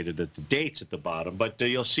uncalibrated at the dates at the bottom, but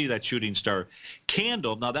you'll see that shooting star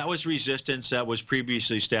candle. Now that was resistance that was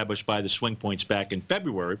previously established by the swing points back in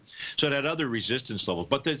February, so it had other resistance levels,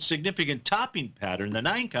 but the significant topping pattern, the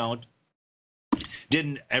 9 count,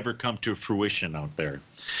 didn't ever come to fruition out there.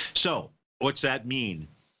 So what's that mean?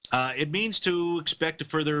 It means to expect a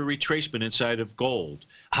further retracement inside of gold.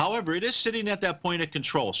 However, it is sitting at that point of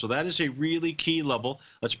control, so that is a really key level.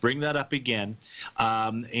 Let's bring that up again,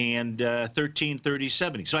 and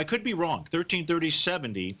 1330.70. So I could be wrong.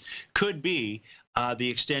 1330.70 could be the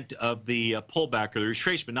extent of the pullback or the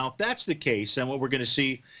retracement. Now, if that's the case, then what we're going to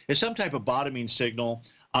see is some type of bottoming signal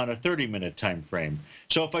on a 30-minute time frame.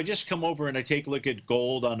 So if I just come over and I take a look at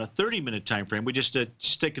gold on a 30-minute time frame, we just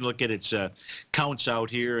take a look at its counts out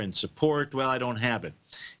here and support. Well, I don't have it.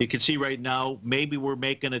 You can see right now maybe we're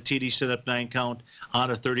making a TD setup 9 count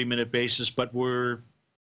on a 30-minute basis, but we're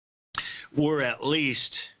at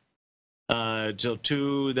least till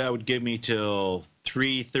 2. That would give me till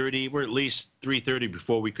 3:30. We're at least 3:30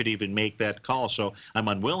 before we could even make that call. So I'm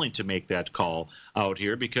unwilling to make that call out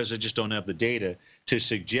here because I just don't have the data to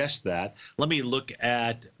suggest that. Let me look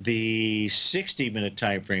at the 60-minute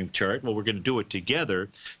time frame chart. Well, we're going to do it together.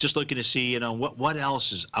 Just looking to see, what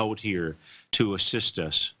else is out here to assist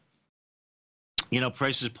us.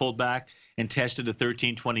 Prices pulled back and tested the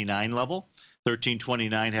 1329 level.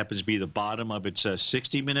 1329 happens to be the bottom of its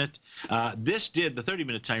 60-minute. The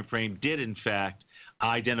 30-minute time frame did, in fact,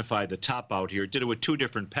 identify the top out here. It did it with 2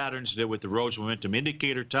 different patterns. It did it with the Rhodes Momentum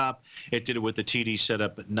Indicator top. It did it with the TD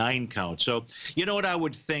setup 9 count. So, you know what I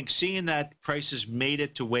would think? Seeing that prices made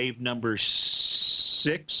it to wave number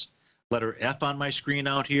 6, letter F on my screen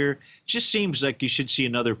out here, just seems like you should see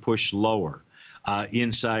another push lower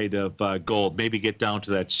inside of gold, maybe get down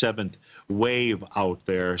to that 7th wave out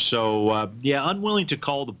there. So, yeah, unwilling to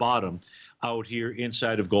call the bottom out here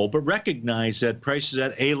inside of gold, but recognize that price is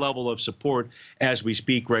at a level of support as we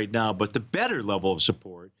speak right now. But the better level of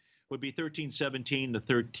support would be 1317 to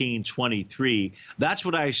 1323. That's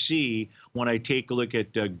what I see when I take a look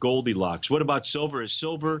at Goldilocks. What about silver? Is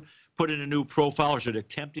silver put in a new profile, or is it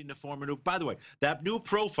attempting to form a new? By the way, that new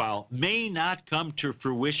profile may not come to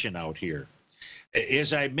fruition out here.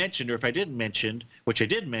 As I mentioned, or if I didn't mention, which I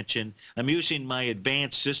did mention, I'm using my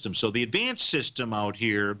advanced system. So the advanced system out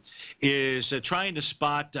here is trying to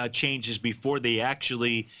spot changes before they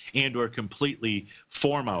actually and or completely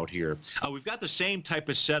form out here. We've got the same type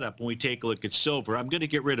of setup when we take a look at silver. I'm going to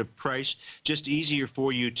get rid of price, just easier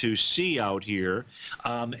for you to see out here.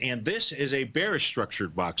 And this is a bearish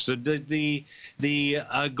structured box. The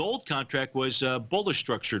gold contract was a bullish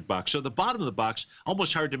structured box. So the bottom of the box,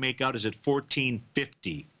 almost hard to make out, is at 1450.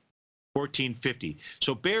 1450.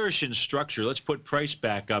 So bearish in structure. Let's put price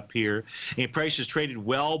back up here. And price is traded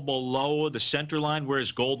well below the center line,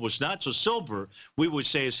 whereas gold was not. So silver, we would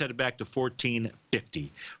say, is headed back to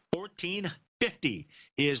 1450. 1450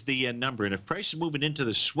 is the number. And if price is moving into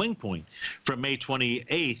the swing point from May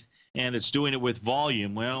 28th, and it's doing it with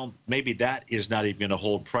volume, well, maybe that is not even going to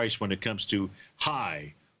hold price when it comes to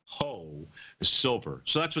silver.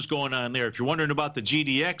 So that's what's going on there. If you're wondering about the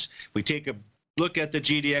GDX, we take a look at the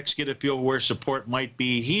GDX, get a feel where support might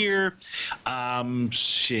be here. Yeah,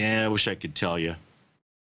 I wish I could tell you.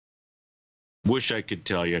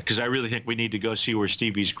 Because I really think we need to go see where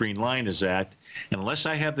Stevie's green line is at. And unless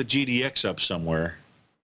I have the GDX up somewhere,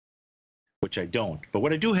 which I don't. But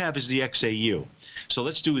what I do have is the XAU. So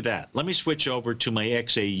let's do that. Let me switch over to my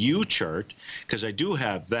XAU chart, because I do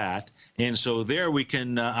have that. And so there we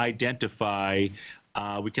can identify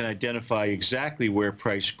exactly where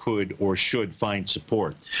price could or should find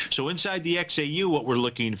support. So inside the XAU, what we're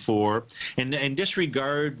looking for, and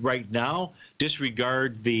disregard right now,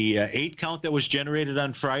 disregard the 8 count that was generated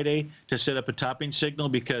on Friday to set up a topping signal,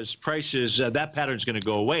 because prices, that pattern is going to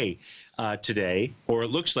go away today, or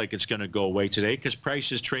it looks like it's going to go away today, because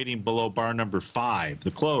price is trading below bar number 5,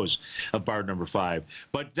 the close of bar number 5.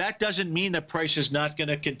 But that doesn't mean that price is not going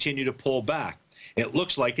to continue to pull back. It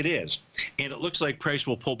looks like it is. And it looks like price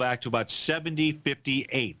will pull back to about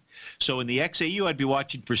 70.58. So in the XAU, I'd be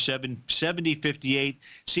watching for 70.58.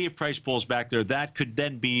 See if price pulls back there. That could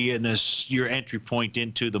then be your entry point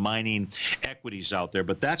into the mining equities out there.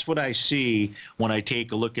 But that's what I see when I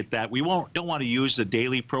take a look at that. We don't want to use the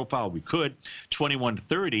daily profile. We could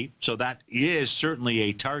 2130. So that is certainly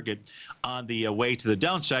a target on the way to the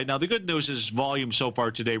downside. Now, the good news is volume so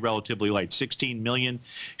far today relatively light. 16 million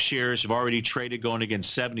shares have already traded, going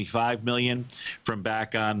against 75 million from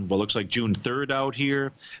back on what looks like June 3rd out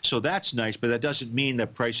here. So that's nice, but that doesn't mean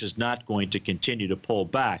that price is not going to continue to pull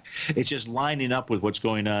back. It's just lining up with what's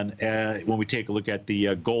going on when we take a look at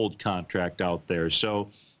the gold contract out there. So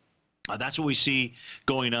that's what we see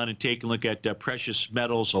going on, and take a look at precious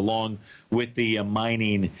metals along with the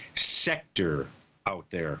mining sector. out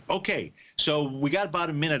there. Okay, so we got about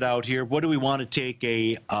a minute out here. What do we want to take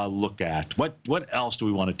a look at? What else do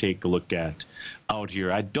we want to take a look at out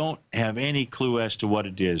here? I don't have any clue as to what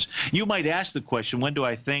it is. You might ask the question, when do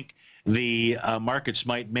I think the markets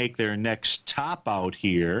might make their next top out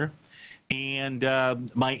here? And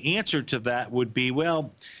my answer to that would be,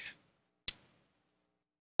 well,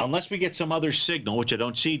 unless we get some other signal, which I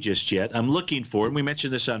don't see just yet, I'm looking for, and we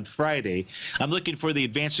mentioned this on Friday, I'm looking for the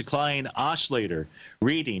advanced decline oscillator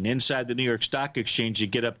reading inside the New York Stock Exchange to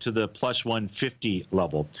get up to the plus 150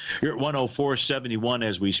 level. You're at 104.71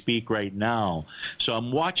 as we speak right now. So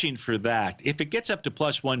I'm watching for that. If it gets up to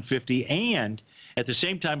plus 150 and at the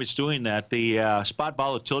same time it's doing that, the spot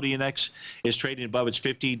volatility index is trading above its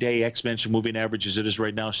 50-day exponential moving average as it is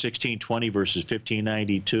right now, 1620 versus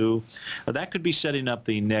 1592. That could be setting up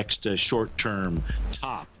the next short-term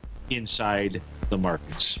top inside the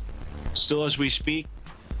markets. Still, as we speak,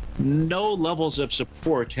 no levels of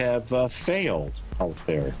support have failed out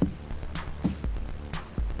there.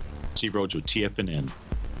 Steve Rhodes with TFNN.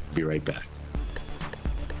 Be right back.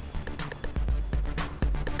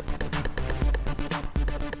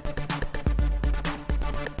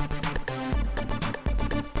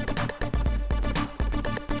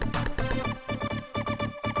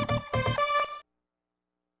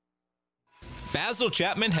 Basil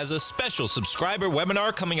Chapman has a special subscriber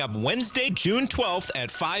webinar coming up Wednesday, June 12th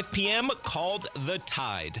at 5 p.m. called The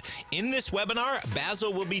Tide. In this webinar,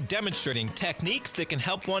 Basil will be demonstrating techniques that can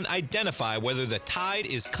help one identify whether the tide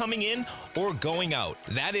is coming in or going out.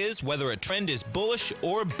 That is, whether a trend is bullish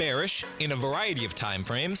or bearish in a variety of time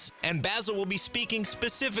frames. And Basil will be speaking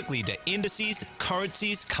specifically to indices,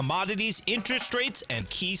 currencies, commodities, interest rates, and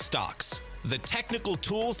key stocks. The technical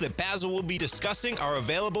tools that Basil will be discussing are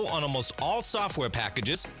available on almost all software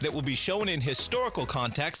packages that will be shown in historical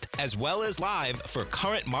context as well as live for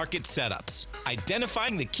current market setups.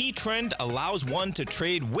 Identifying the key trend allows one to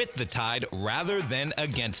trade with the tide rather than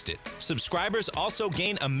against it. Subscribers also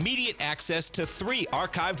gain immediate access to 3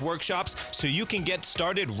 archived workshops so you can get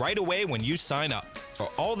started right away when you sign up. For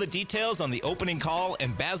all the details on the opening call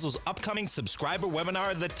and Basil's upcoming subscriber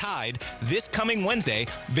webinar, The Tide, this coming Wednesday,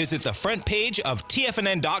 visit the front page of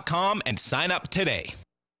TFNN.com and sign up today.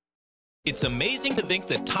 It's amazing to think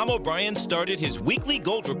that Tom O'Brien started his weekly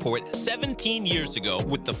gold report 17 years ago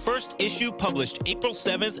with the first issue published April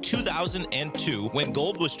 7th, 2002, when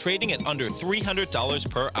gold was trading at under $300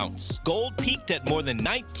 per ounce. Gold peaked at more than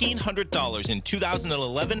 $1,900 in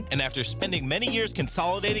 2011, and after spending many years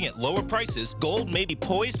consolidating at lower prices, gold may be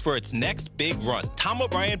poised for its next big run. Tom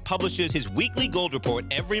O'Brien publishes his weekly gold report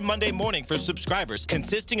every Monday morning for subscribers,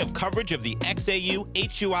 consisting of coverage of the XAU,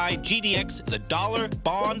 HUI, GDX, the dollar,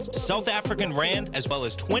 bonds, South African Rand, as well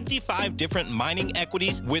as 25 different mining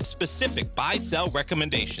equities with specific buy-sell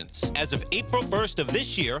recommendations. As of April 1st of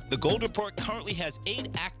this year, the gold report currently has 8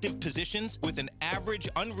 active positions with an average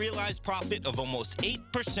unrealized profit of almost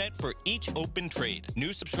 8% for each open trade.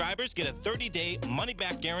 New subscribers get a 30-day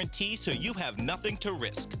money-back guarantee, so you have nothing to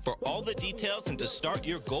risk. For all the details and to start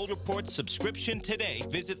your gold report subscription today,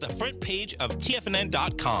 visit the front page of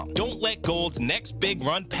TFNN.com. Don't let gold's next big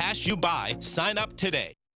run pass you by. Sign up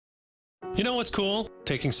today. You know what's cool?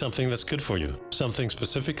 Taking something that's good for you. Something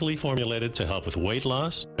specifically formulated to help with weight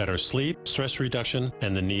loss, better sleep, stress reduction,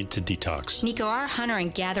 and the need to detox. Nico, our hunter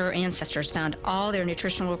and gatherer ancestors found all their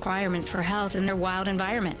nutritional requirements for health in their wild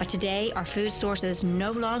environment. But today, our food sources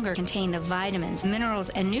no longer contain the vitamins, minerals,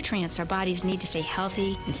 and nutrients our bodies need to stay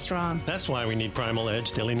healthy and strong. That's why we need Primal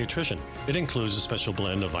Edge Daily Nutrition. It includes a special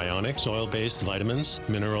blend of ionic, soil-based vitamins,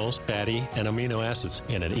 minerals, fatty, and amino acids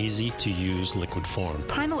in an easy-to-use liquid form.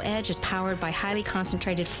 Primal Edge is powered by highly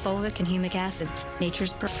concentrated fulvic and humic acids,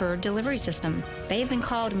 nature's preferred delivery system. They have been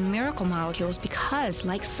called miracle molecules because,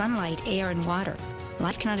 like sunlight, air, and water,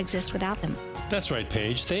 life cannot exist without them. That's right,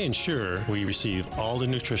 Paige. They ensure we receive all the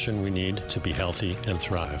nutrition we need to be healthy and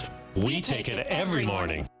thrive. We take it every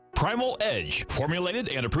morning. Primal Edge, formulated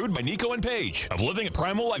and approved by Nico and Paige of Living a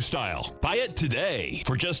Primal Lifestyle. Buy it today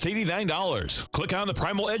for just $89. Click on the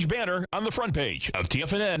Primal Edge banner on the front page of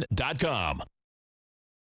TFNN.com.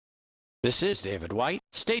 This is David White.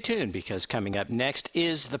 Stay tuned because coming up next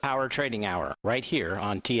is the Power Trading Hour right here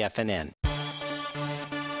on TFNN.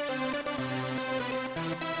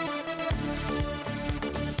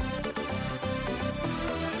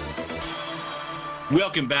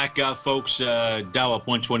 Welcome back, folks. Dow up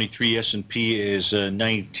 123, S&P is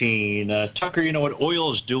 19. Tucker, you know what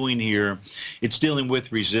oil is doing here? It's dealing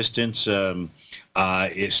with resistance.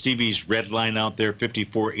 Stevie's red line out there,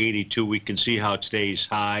 54.82. We can see how it stays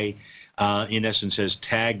high. in essence, has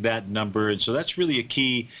tagged that number. And so that's really a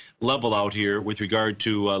key level out here with regard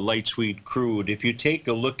to light sweet crude. If you take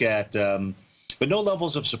a look at, but no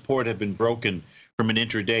levels of support have been broken from an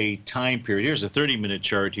intraday time period. Here's a 30-minute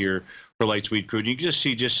chart here for light sweet crude. You can just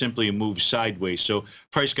see simply a move sideways. So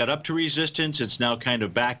price got up to resistance. It's now kind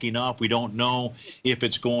of backing off. We don't know if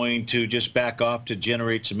it's going to just back off to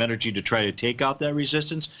generate some energy to try to take out that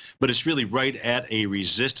resistance, but it's really right at a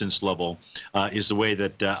resistance level is the way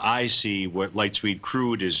that I see what light sweet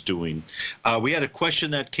crude is doing. We had a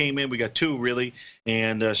question that came in. We got two, really,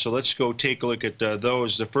 and so let's go take a look at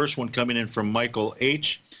those. The first one coming in from Michael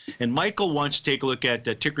H. And Michael wants to take a look at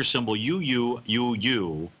the ticker symbol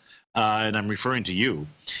UUUU. And I'm referring to you,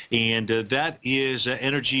 and that is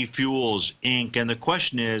Energy Fuels Inc. And the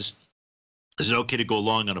question is it okay to go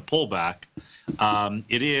long on a pullback?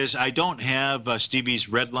 It is. I don't have Stevie's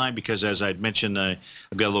red line because, as I'd mentioned, I've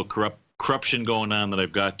got a little corruption going on that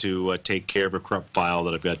I've got to take care of, a corrupt file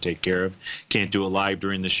that I've got to take care of. Can't do it live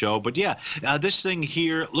during the show. But yeah, this thing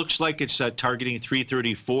here looks like it's targeting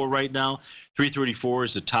 334 right now. 334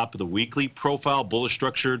 is the top of the weekly profile, bullish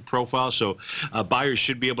structured profile. So buyers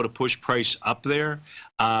should be able to push price up there.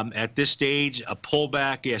 At this stage, a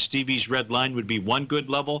pullback, yeah, Stevie's red line would be one good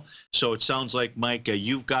level. So it sounds like, Mike,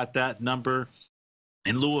 you've got that number.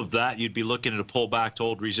 In lieu of that, you'd be looking at a pullback to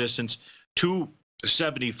hold resistance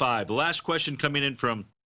 275. The last question coming in from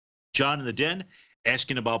John in the Den,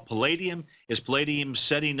 asking about palladium. Is palladium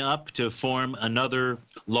setting up to form another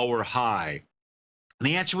lower high? And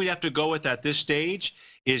the answer we'd have to go with at this stage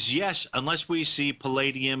is yes, unless we see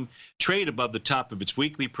palladium trade above the top of its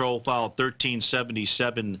weekly profile,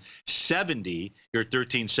 1377.70. You're at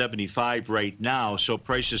 1375 right now, so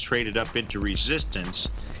price is traded up into resistance.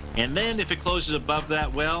 And then if it closes above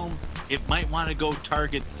that, well, it might want to go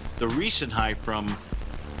target the recent high from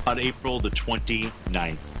on April the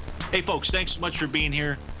 29th. Hey, folks, thanks so much for being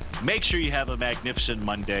here. Make sure you have a magnificent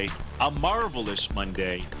Monday, a marvelous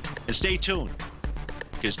Monday, and stay tuned,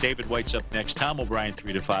 because David White's up next. Tom O'Brien,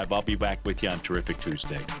 3 to 5. I'll be back with you on Terrific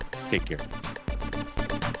Tuesday. Take care.